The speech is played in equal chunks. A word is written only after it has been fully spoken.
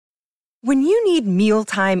When you need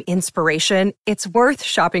mealtime inspiration, it's worth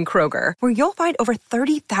shopping Kroger, where you'll find over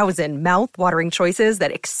 30,000 mouth-watering choices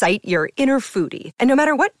that excite your inner foodie. And no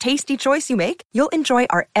matter what tasty choice you make, you'll enjoy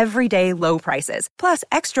our everyday low prices, plus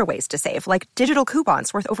extra ways to save, like digital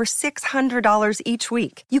coupons worth over $600 each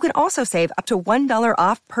week. You can also save up to $1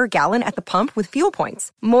 off per gallon at the pump with fuel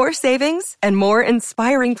points. More savings and more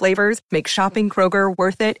inspiring flavors make shopping Kroger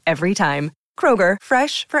worth it every time. Kroger,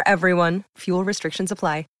 fresh for everyone. Fuel restrictions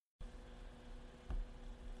apply.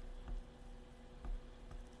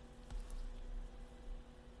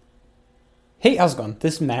 Hey, how's it going?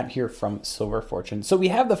 This is Matt here from Silver Fortune. So we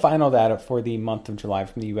have the final data for the month of July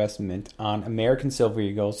from the U.S. Mint on American Silver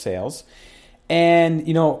Eagle sales. And,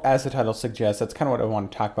 as the title suggests, that's kind of what I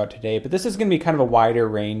want to talk about today. But this is going to be kind of a wider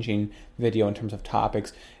ranging video in terms of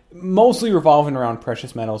topics, mostly revolving around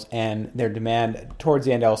precious metals and their demand. Towards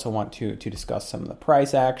the end, I also want to discuss some of the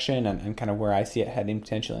price action and kind of where I see it heading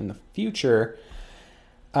potentially in the future.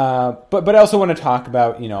 But I also want to talk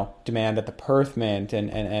about, demand at the Perth Mint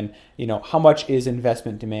and how much is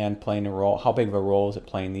investment demand playing a role? How big of a role is it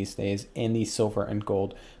playing these days in the silver and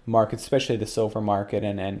gold markets, especially the silver market?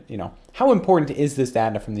 And how important is this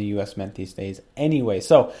data from the U.S. Mint these days anyway?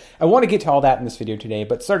 So I want to get to all that in this video today,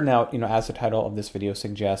 but starting out, as the title of this video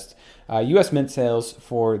suggests, U.S. Mint sales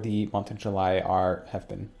for the month of July have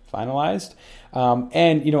been finalized.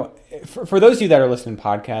 For those of you that are listening to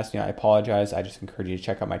podcasts, I apologize. I just encourage you to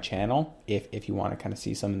check out my channel if you want to kind of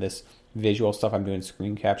see some of this visual stuff. I'm doing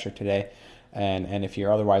screen capture today. And if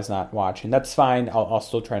you're otherwise not watching, that's fine. I'll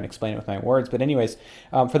still try and explain it with my words. But anyways,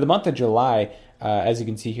 for the month of July, as you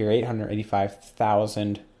can see here,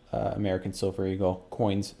 885,000 American Silver Eagle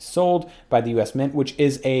coins sold by the U.S. Mint, which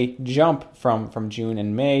is a jump from June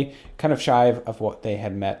and May, kind of shy of what they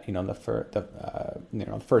had met,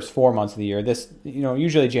 the first 4 months of the year. This,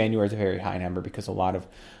 usually January is a very high number because a lot of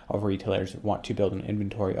retailers want to build an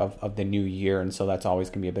inventory of the new year, and so that's always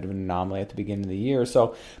going to be a bit of an anomaly at the beginning of the year.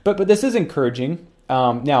 So, but this is encouraging.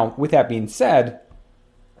 Now, with that being said,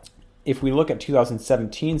 if we look at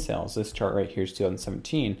 2017 sales, this chart right here is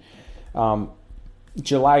 2017.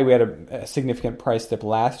 July, we had a significant price dip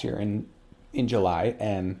last year in July,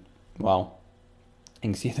 and, well,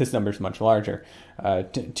 you can see this number is much larger,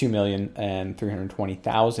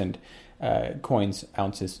 2,320,000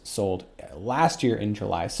 ounces sold last year in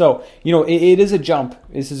July. So, it is a jump.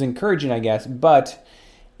 This is encouraging, I guess, but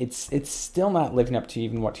it's still not living up to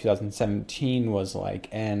even what 2017 was like,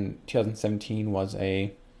 and 2017 was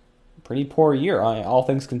a pretty poor year, all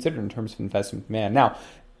things considered, in terms of investment demand. Now,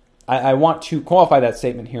 I want to qualify that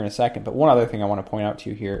statement here in a second, but one other thing I want to point out to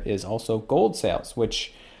you here is also gold sales,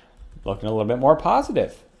 which looking a little bit more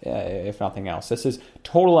positive, if nothing else. This is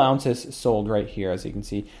total ounces sold right here, as you can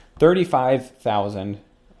see, 35,000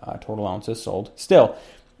 total ounces sold. Still,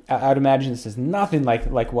 I'd imagine this is nothing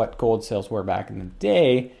like what gold sales were back in the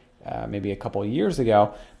day, maybe a couple of years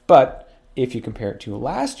ago, but if you compare it to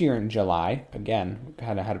last year in July, again,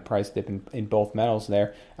 kind of had a price dip in both metals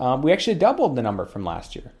there, we actually doubled the number from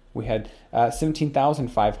last year. We had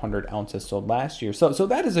 17,500 ounces sold last year. So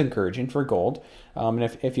that is encouraging for gold. And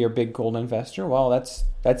if you're a big gold investor, well, that's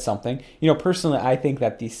something. Personally, I think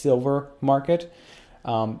that the silver market,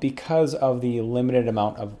 because of the limited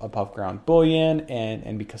amount of above ground bullion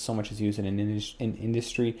and because so much is used in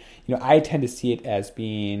industry, I tend to see it as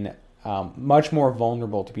being much more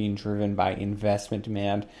vulnerable to being driven by investment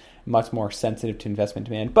demand, much more sensitive to investment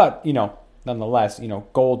demand. But, nonetheless,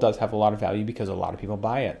 gold does have a lot of value because a lot of people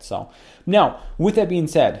buy it. So now, with that being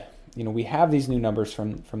said, we have these new numbers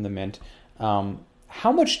from the Mint.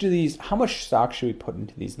 How much stock should we put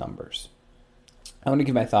into these numbers? I want to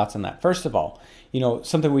give my thoughts on that. First of all,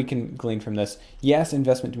 something we can glean from this. Yes,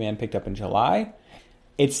 investment demand picked up in July.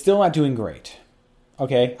 It's still not doing great.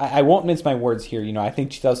 Okay, I won't mince my words here. I think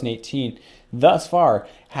 2018 thus far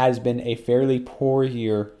has been a fairly poor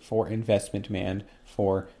year for investment demand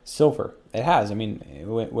for silver. It has. I mean,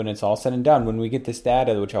 when it's all said and done, when we get this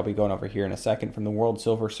data, which I'll be going over here in a second from the World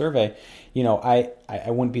Silver Survey, I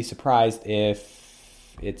wouldn't be surprised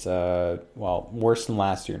if it's worse than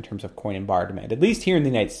last year in terms of coin and bar demand, at least here in the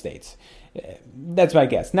United States. That's my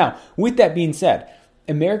guess. Now, with that being said,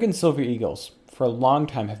 American Silver Eagles for a long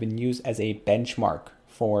time have been used as a benchmark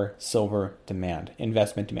for silver demand,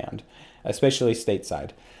 investment demand, especially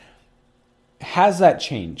stateside. Has that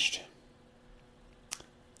changed?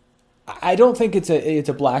 I don't think it's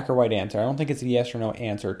a black or white answer. I don't think it's a yes or no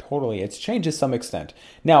answer totally. It's changed to some extent.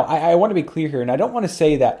 Now, I want to be clear here, and I don't want to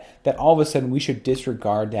say that all of a sudden we should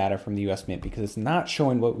disregard data from the U.S. Mint because it's not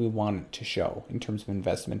showing what we want it to show in terms of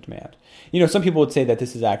investment demand. Some people would say that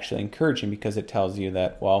this is actually encouraging because it tells you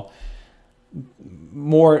that, well,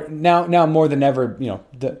 more now more than ever,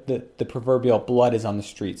 the proverbial blood is on the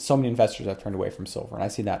streets. So many investors have turned away from silver, and I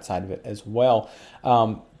see that side of it as well.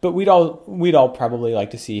 But we'd all probably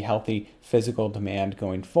like to see healthy physical demand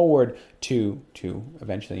going forward to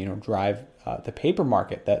eventually drive the paper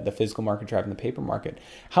market, the physical market driving the paper market.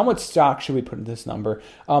 How much stock should we put in this number?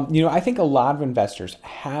 I think a lot of investors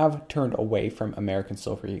have turned away from American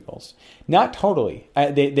Silver Eagles. Not totally.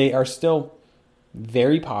 They are still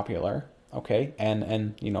very popular. Okay,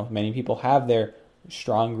 and many people have their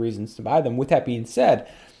strong reasons to buy them. With that being said,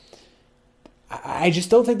 I just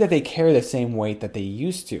don't think that they carry the same weight that they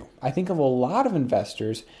used to. I think a lot of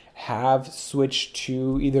investors have switched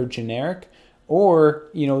to either generic or,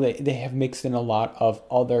 they have mixed in a lot of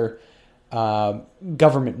other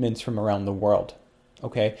government mints from around the world.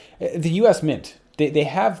 Okay, the U.S. Mint, they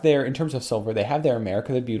have their, in terms of silver, they have their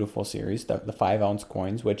America the Beautiful series, the 5-ounce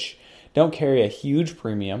coins, which don't carry a huge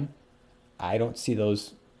premium. I don't see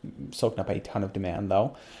those soaking up a ton of demand,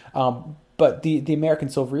 though. But the American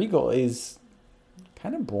Silver Eagle is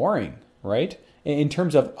kind of boring, right? In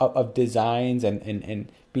terms of designs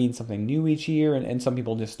and being something new each year. And some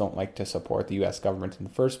people just don't like to support the U.S. government in the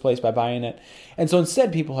first place by buying it. And so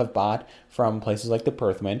instead, people have bought from places like the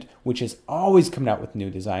Perth Mint, which is always coming out with new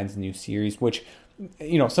designs, new series, which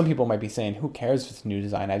some people might be saying, who cares if it's a new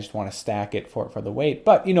design? I just want to stack it for the weight.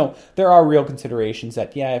 But, there are real considerations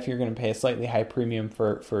that, if you're going to pay a slightly high premium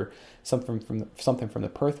for something from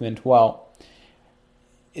the Perth Mint, well,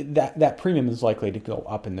 that premium is likely to go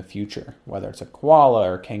up in the future, whether it's a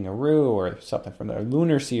koala or kangaroo or something from the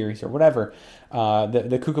lunar series or whatever,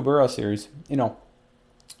 the Kookaburra series,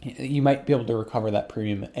 you might be able to recover that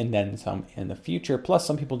premium and then some in the future. Plus,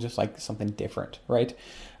 some people just like something different, right?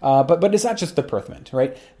 But it's not just the Perth Mint,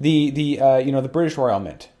 right? The British Royal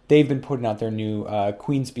Mint, they've been putting out their new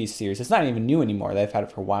Queen's Beast series. It's not even new anymore. They've had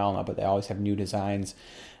it for a while now, but they always have new designs.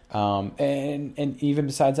 And even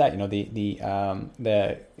besides that,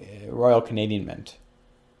 the Royal Canadian Mint,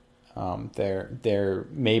 their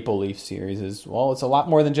Maple Leaf series is, well, it's a lot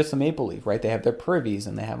more than just the Maple Leaf, right? They have their privies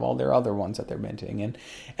and they have all their other ones that they're minting. And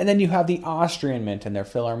then you have the Austrian Mint and their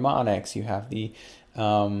Philharmonics. You have the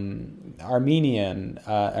Armenian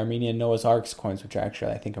Noah's Ark coins, which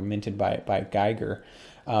actually I think are minted by Geiger.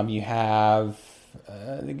 You have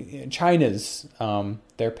China's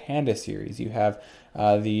their Panda series. You have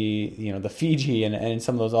the Fiji and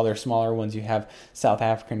some of those other smaller ones. You have South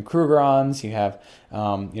African Krugerrands. You have the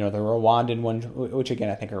Rwandan ones, which again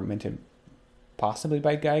I think are minted possibly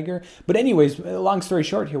by Geiger. But anyways, long story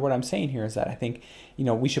short here, what I'm saying here is that I think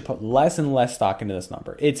we should put less and less stock into this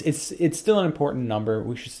number. It's still an important number.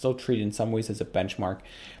 We should still treat it in some ways as a benchmark.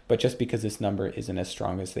 But just because this number isn't as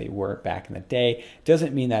strong as they were back in the day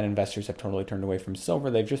doesn't mean that investors have totally turned away from silver.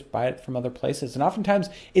 They've just bought it from other places. And oftentimes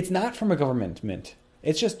it's not from a government mint.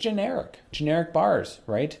 It's just generic bars,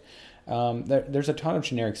 right? There's a ton of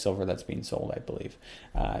generic silver that's being sold, I believe.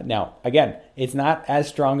 Now, again, it's not as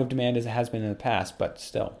strong of demand as it has been in the past, but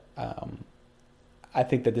still, I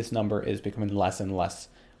think that this number is becoming less and less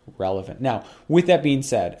relevant. Now, with that being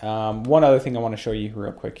said, one other thing I want to show you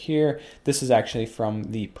real quick here. This is actually from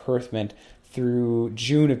the Perth Mint through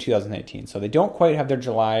June of 2018. So they don't quite have their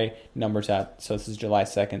July numbers out. So this is July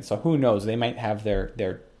 2nd. So who knows? They might have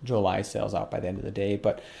their July sales out by the end of the day.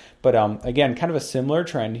 But again, kind of a similar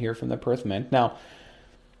trend here from the Perth Mint. Now,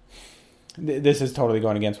 this is totally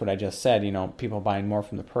going against what I just said, people buying more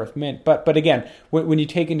from the Perth Mint. But again, when you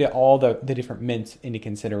take into all the different mints into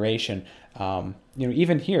consideration,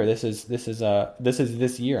 even here, this is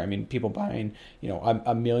this year. I mean, people buying,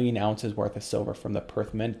 1 million ounces worth of silver from the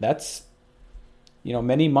Perth Mint. That's,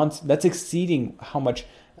 many months. That's exceeding how much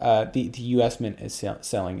the U.S. Mint is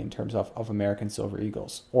selling in terms of American Silver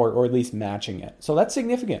Eagles, or at least matching it. So that's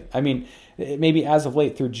significant. I mean, maybe as of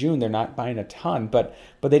late through June, they're not buying a ton, but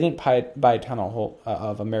they didn't buy a ton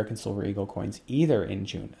of American Silver Eagle coins either in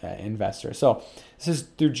June, investors. So this is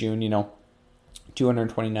through June,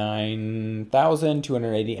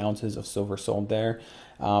 229,280 ounces of silver sold there.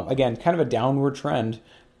 Again, kind of a downward trend,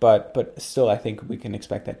 but still, I think we can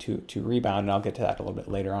expect that to rebound, and I'll get to that a little bit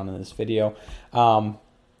later on in this video.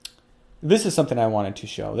 This is something I wanted to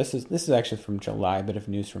show. This is actually from July, a bit of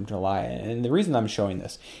news from July. And the reason I'm showing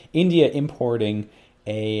this, India importing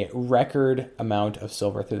a record amount of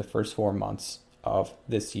silver through the first 4 months of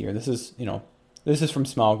this year. This is from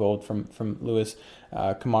Small Gold, from Louis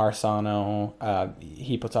Kumarasano.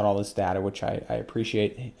 He puts out all this data, which I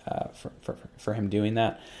appreciate for him doing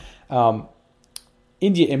that.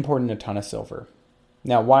 India importing a ton of silver.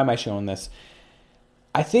 Now, why am I showing this?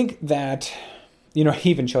 I think that, he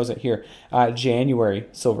even shows it here. January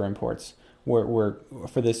silver imports were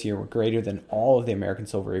for this year were greater than all of the American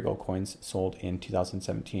silver eagle coins sold in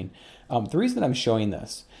 2017. The reason that I'm showing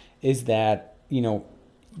this is that,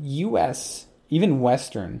 U.S., even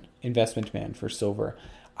Western investment demand for silver,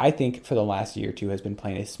 I think for the last year or two has been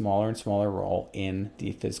playing a smaller and smaller role in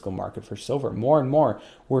the physical market for silver. More and more,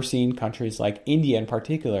 we're seeing countries like India in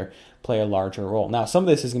particular play a larger role. Now, some of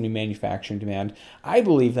this is going to be manufacturing demand. I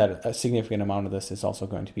believe that a significant amount of this is also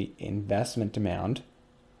going to be investment demand.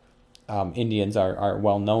 Indians are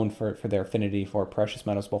well known for their affinity for precious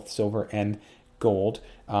metals, both silver and gold,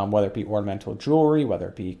 whether it be ornamental jewelry, whether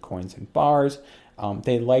it be coins and bars.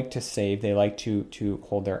 They like to save. They like to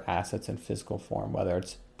hold their assets in physical form, whether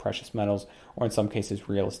it's precious metals or in some cases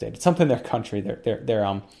real estate. It's something their country,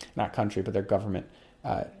 their not country, but their government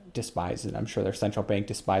despises it. I'm sure their central bank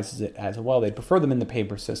despises it as well. They prefer them in the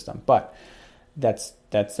paper system, but that's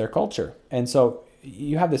their culture. And so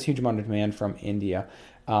you have this huge amount of demand from India.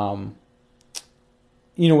 When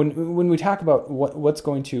we talk about what's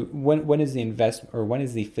going to when is the investment or when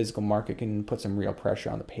is the physical market going to put some real pressure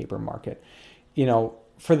on the paper market?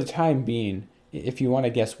 For the time being, if you want to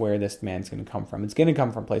guess where this demand is going to come from, it's going to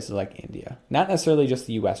come from places like India, not necessarily just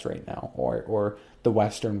the U.S. right now or the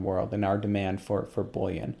Western world and our demand for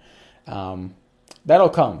bullion. That'll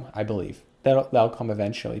come, I believe. That'll come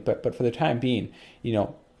eventually, but for the time being,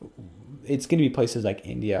 it's going to be places like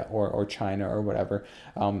India or China or whatever,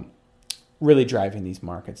 really driving these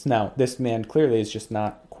markets. Now, this demand clearly is just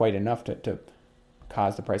not quite enough to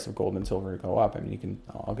cause the price of gold and silver to go up. I mean,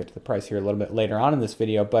 I'll get to the price here a little bit later on in this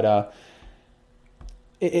video, but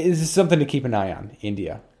it is something to keep an eye on,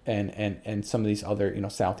 India and some of these other,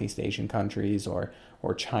 Southeast Asian countries or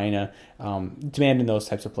China, demand in those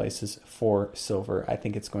types of places for silver. I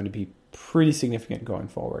think it's going to be pretty significant going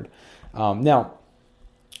forward. Now,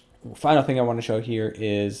 final thing I want to show here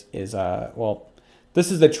is this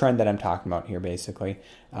is the trend that I'm talking about here, basically.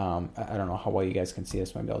 I don't know how well you guys can see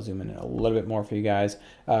this. Maybe I'll zoom in a little bit more for you guys.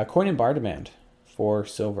 Coin and bar demand for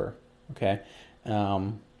silver, okay?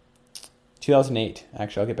 2008,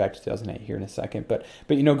 actually, I'll get back to 2008 here in a second. But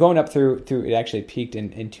going up through it actually peaked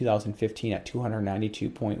in 2015 at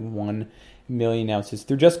 292.1 million ounces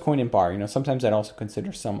through just coin and bar. Sometimes I'd also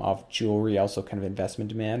consider some of jewelry also kind of investment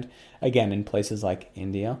demand, again, in places like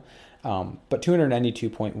India. But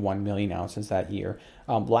 292.1 million ounces that year.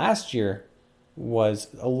 Last year was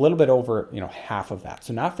a little bit over, half of that.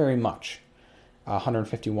 So not very much,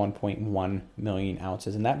 151.1 million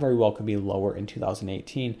ounces. And that very well could be lower in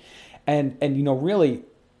 2018. And really,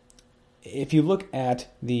 if you look at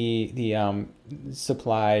the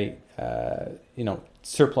supply,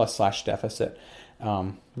 surplus / deficit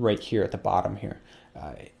right here at the bottom here,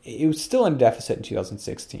 it was still in deficit in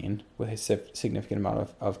 2016 with a significant amount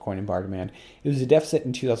of coin and bar demand. It was a deficit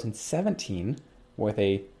in 2017 with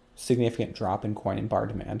a significant drop in coin and bar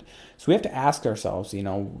demand. So we have to ask ourselves,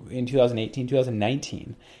 in 2018,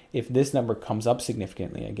 2019, if this number comes up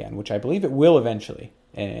significantly again, which I believe it will eventually,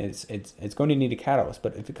 and it's going to need a catalyst.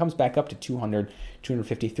 But if it comes back up to 200,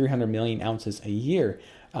 250, 300 million ounces a year,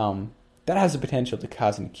 that has the potential to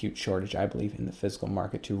cause an acute shortage, I believe, in the physical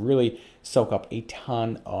market to really soak up a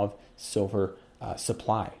ton of silver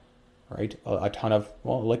supply, right? A ton of,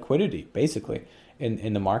 liquidity, basically,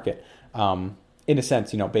 in the market. In a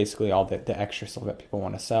sense, basically all the extra silver that people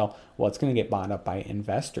want to sell, it's going to get bought up by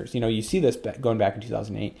investors. You see this going back in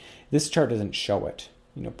 2008. This chart doesn't show it.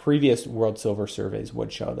 Previous world silver surveys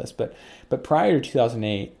would show this, but prior to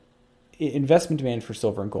 2008, investment demand for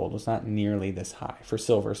silver and gold was not nearly this high, for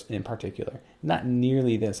silver in particular, not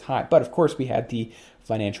nearly this high. But of course, we had the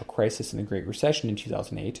financial crisis and the Great Recession in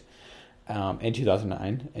 2008, and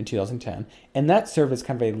 2009 and 2010, and that served as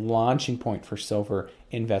kind of a launching point for silver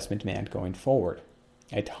investment demand going forward.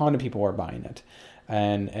 A ton of people were buying it,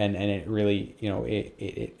 and it really,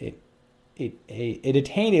 it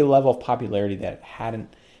attained a level of popularity that it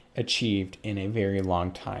hadn't achieved in a very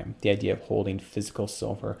long time. The idea of holding physical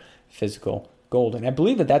silver, physical gold. And I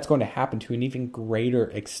believe that that's going to happen to an even greater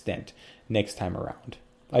extent next time around.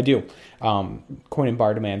 I do. Coin and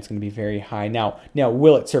bar demand is going to be very high. Now,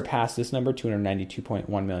 will it surpass this number,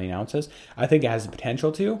 292.1 million ounces? I think it has the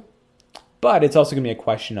potential to, but it's also going to be a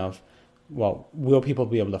question of, will people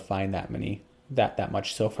be able to find that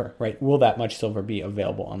much silver, right? Will that much silver be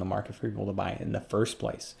available on the market for people to buy in the first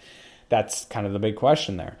place? That's kind of the big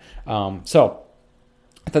question there. So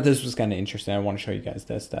I thought this was kind of interesting. I want to show you guys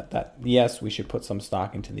this, that yes, we should put some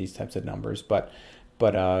stock into these types of numbers, but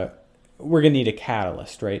we're going to need a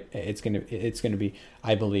catalyst, right? It's going to be,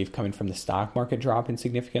 I believe, coming from the stock market dropping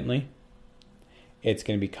significantly. It's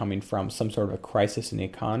going to be coming from some sort of a crisis in the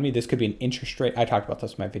economy. This could be an interest rate. I talked about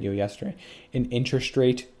this in my video yesterday. An interest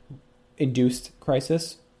rate induced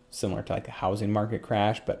crisis, similar to like a housing market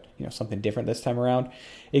crash, but something different this time around.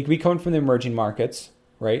 It could be coming from the emerging markets,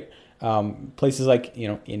 right? Places like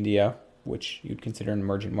India, which you'd consider an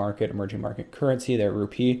emerging market currency, their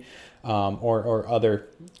rupee, or other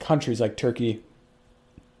countries like Turkey,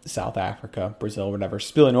 South Africa, Brazil, whatever,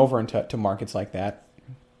 spilling over into markets like that,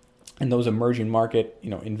 and those emerging market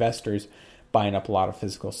investors buying up a lot of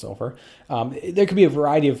physical silver. There could be a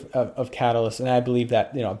variety of catalysts, and I believe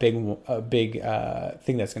that a big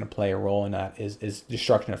thing that's going to play a role in that is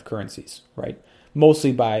destruction of currencies, right?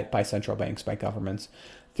 Mostly by central banks, by governments,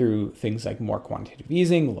 through things like more quantitative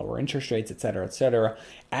easing, lower interest rates, et cetera,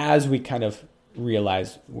 as we kind of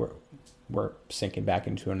realize we're sinking back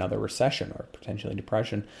into another recession or potentially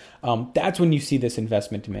depression. That's when you see this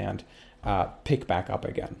investment demand pick back up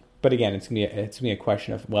again. But again, it's gonna be a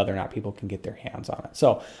question of whether or not people can get their hands on it.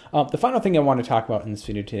 So the final thing I want to talk about in this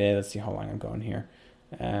video today, let's see how long I'm going here.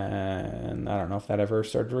 And I don't know if that ever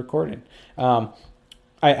started recording.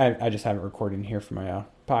 I just have it recording here for my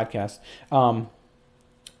podcast.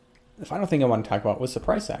 The final thing I want to talk about was the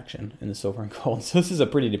price action in the silver and gold. So this is a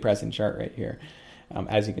pretty depressing chart right here.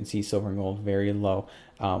 As you can see, silver and gold very low.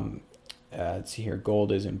 Let's see here,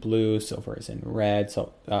 gold is in blue, silver is in red.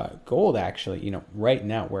 So gold actually, right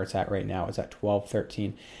now, where it's at right now, is at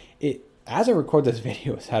 12.13. It, as I record this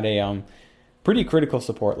video, it's at a pretty critical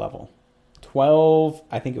support level. 12,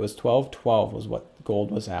 I think it was 12.12 was what gold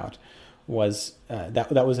was at.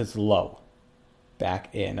 That was its low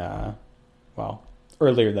back in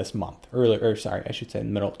earlier this month. Towards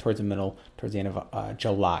the end of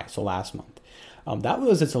July, so last month. That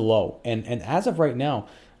was its low, and as of right now,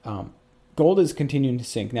 gold is continuing to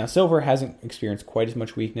sink. Now, silver hasn't experienced quite as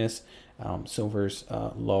much weakness. Silver's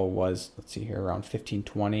low was, let's see here, around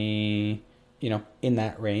 15.20, in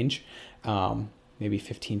that range, maybe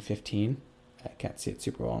 15.15. I can't see it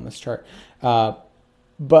super well on this chart,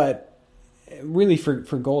 but really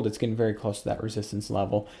for gold, it's getting very close to that resistance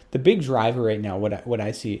level. The big driver right now, what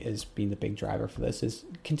I see as being the big driver for this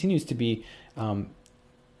continues to be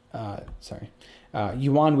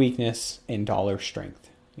yuan weakness and dollar strength.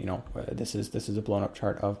 This is a blown up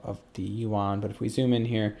chart of the yuan, but if we zoom in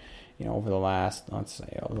here, over the last month,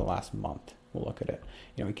 we'll look at it.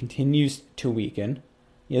 It continues to weaken.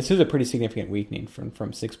 This is a pretty significant weakening from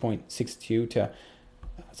 6.62 to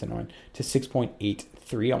that's annoying to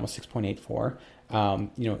 6.83, almost 6.84.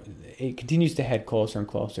 It continues to head closer and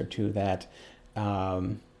closer to that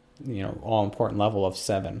all important level of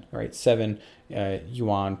 7, right? 7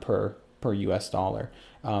 yuan per US dollar.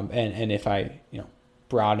 And if I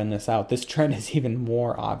broaden this out, this trend is even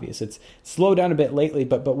more obvious. It's slowed down a bit lately,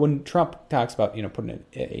 but when Trump talks about putting an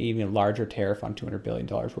even larger tariff on $200 billion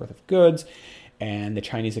worth of goods, and the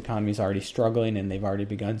Chinese economy is already struggling, and they've already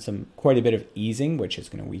begun quite a bit of easing, which is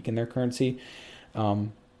going to weaken their currency.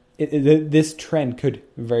 This trend could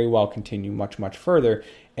very well continue much, much further,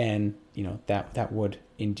 and that would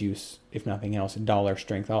induce, if nothing else, dollar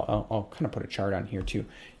strength. I'll kind of put a chart on here to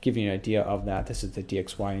give you an idea of that. This is the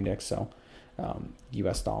DXY index, so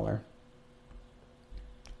U.S. dollar.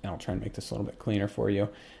 And I'll try and make this a little bit cleaner for you.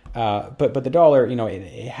 But the dollar,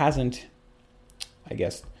 it hasn't, I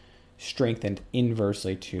guess, strengthened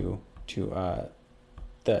inversely to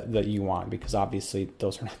the yuan, because obviously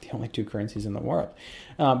those are not the only two currencies in the world.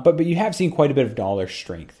 But you have seen quite a bit of dollar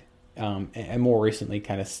strength, and more recently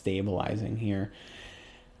kind of stabilizing here.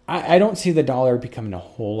 I don't see the dollar becoming a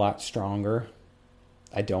whole lot stronger.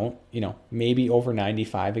 I don't, maybe over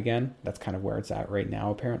 95 again. That's kind of where it's at right now,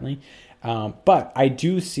 apparently. But I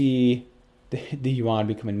do see the yuan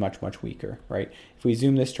becoming much, much weaker, right? If we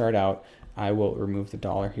zoom this chart out, I will remove the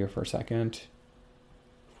dollar here for a second.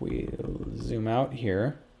 If we zoom out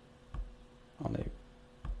here, let's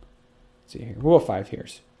see here, we'll have 5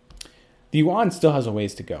 years. The yuan still has a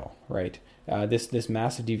ways to go, right? This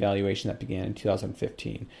massive devaluation that began in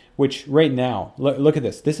 2015, which right now, look at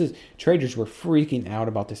this. Traders were freaking out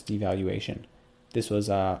about this devaluation. This was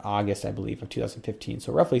August, I believe, of 2015,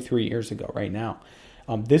 so roughly 3 years ago right now.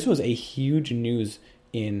 This was a huge news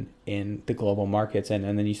in the global markets, and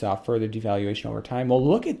then you saw further devaluation over time. Well,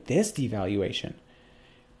 look at this devaluation.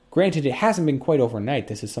 Granted, it hasn't been quite overnight.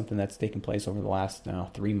 This is something that's taken place over the last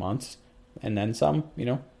 3 months, and then some,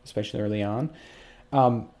 especially early on.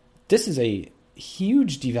 This is a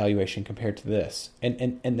huge devaluation compared to this,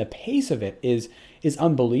 and the pace of it is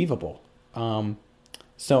unbelievable.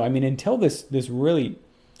 So, I mean, until this really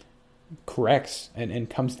corrects and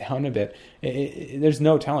comes down a bit, there's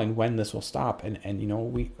no telling when this will stop. And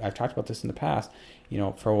I've talked about this in the past.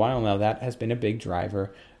 For a while now, that has been a big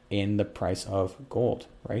driver in the price of gold,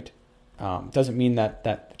 right? Doesn't mean that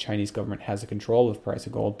the Chinese government has a control of the price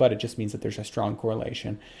of gold, but it just means that there's a strong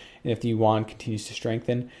correlation. And if the yuan continues to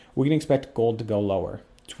strengthen, we can expect gold to go lower.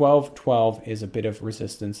 12.12 is a bit of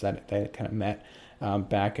resistance that kind of met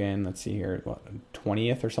back in, let's see here,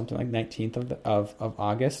 20th or something, like 19th of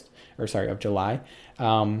August, or sorry, of July.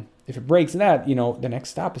 If it breaks that, the next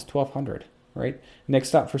stop is 1,200, right? Next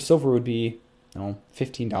stop for silver would be,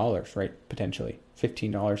 $15, right? Potentially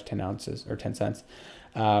 $15, 10 ounces or 10 cents,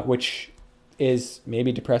 which is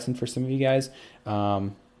maybe depressing for some of you guys,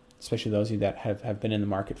 especially those of you that have been in the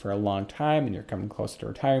market for a long time and you're coming close to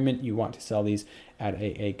retirement. You want to sell these at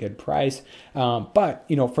a good price. But,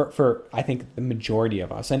 for I think the majority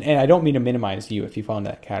of us, and I don't mean to minimize you if you fall in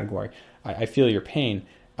that category, I feel your pain.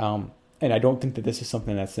 And I don't think that this is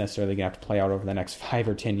something that's necessarily going to have to play out over the next 5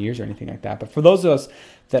 or 10 years or anything like that. But for those of us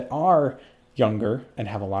that are younger and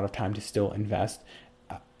have a lot of time to still invest,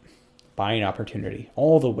 buying opportunity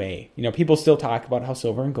all the way. People still talk about how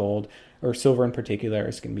silver and gold, or silver in particular,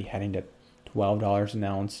 is going to be heading to $12 an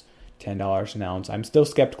ounce, $10 an ounce. I'm still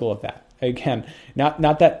skeptical of that. Again, not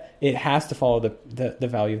that it has to follow the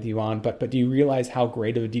value of the yuan, but do you realize how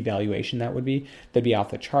great of a devaluation that would be? That'd be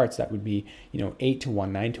off the charts. That would be 8 to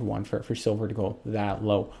 1, 9 to 1 for silver to go that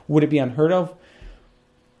low. Would it be unheard of?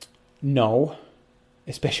 No.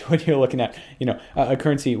 Especially when you're looking at a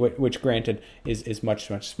currency which granted is much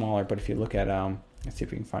smaller. But if you look at let's see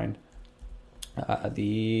if we can find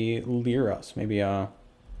the liras, maybe we'll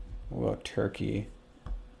go Turkey.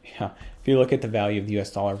 Yeah, if you look at the value of the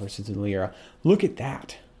U.S. dollar versus the lira, look at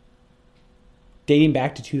that. Dating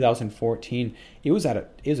back to 2014, it was at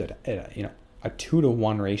a 2 to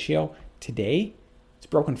 1 ratio. Today, it's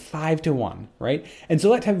broken 5 to 1, right? And so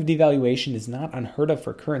that type of devaluation is not unheard of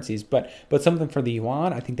for currencies, but something for the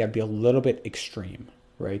yuan, I think that'd be a little bit extreme,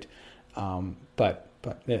 right? But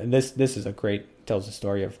this is a great, tells the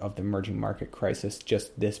story of the emerging market crisis,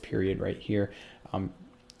 just this period right here,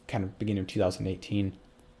 kind of beginning of 2018.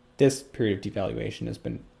 This period of devaluation has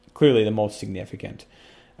been clearly the most significant.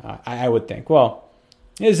 I would think, well,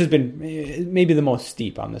 this has been maybe the most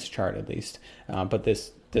steep on this chart at least, but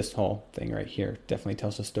this whole thing right here definitely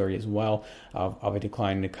tells a story as well of a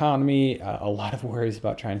declining economy, a lot of worries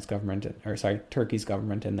about Turkey's government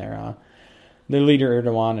and their leader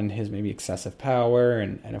Erdogan and his maybe excessive power,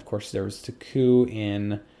 and of course there was the coup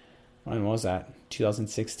in, when was that,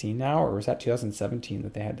 2016 now, or was that 2017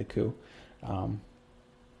 that they had the coup?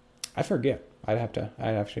 I forget. I'd have to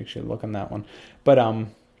actually look on that one, but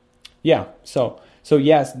yeah. So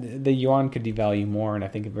yes, the yuan could devalue more, and I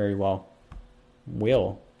think it very well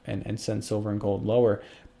will, and send silver and gold lower.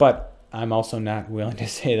 But I'm also not willing to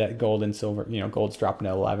say that gold and silver, gold's dropping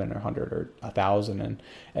to 11 or 100 or 1,000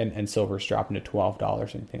 and silver's dropping to $12 or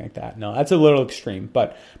anything like that. No, that's a little extreme,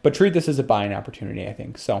 but treat this as a buying opportunity, I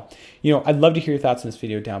think. So, I'd love to hear your thoughts on this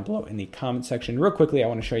video down below in the comment section. Real quickly, I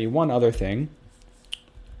want to show you one other thing.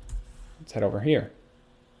 Let's head over here.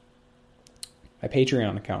 My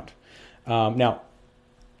Patreon account. Now,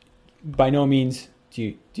 by no means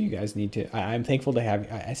do you guys need to, I'm thankful to have,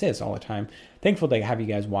 I say this all the time, thankful to have you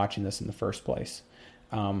guys watching this in the first place,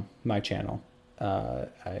 my channel. I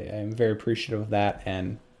am very appreciative of that,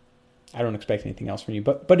 and I don't expect anything else from you.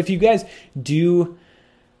 But if you guys do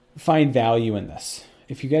find value in this,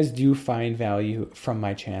 if you guys do find value from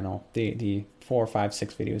my channel, the 4, 5,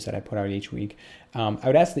 6 videos that I put out each week, I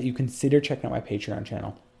would ask that you consider checking out my Patreon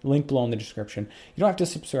channel. Link below in the description. You don't have to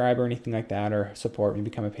subscribe or anything like that or support me,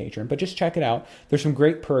 become a patron, but just check it out. There's some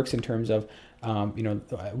great perks in terms of,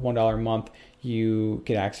 $1 a month. You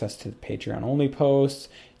get access to Patreon only posts.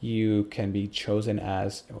 You can be chosen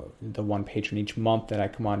as the one patron each month that I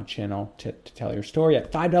come on the channel to tell your story.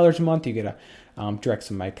 At $5 a month, you get to direct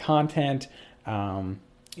some of my content.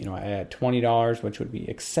 At $20, which would be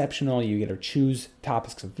exceptional, you get to choose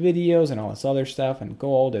topics of videos and all this other stuff. And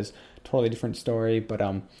gold is a totally different story, but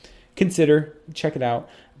check it out.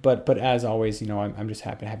 But as always, I'm just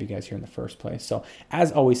happy to have you guys here in the first place. So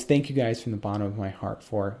as always, thank you guys from the bottom of my heart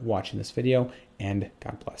for watching this video, and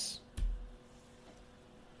God bless.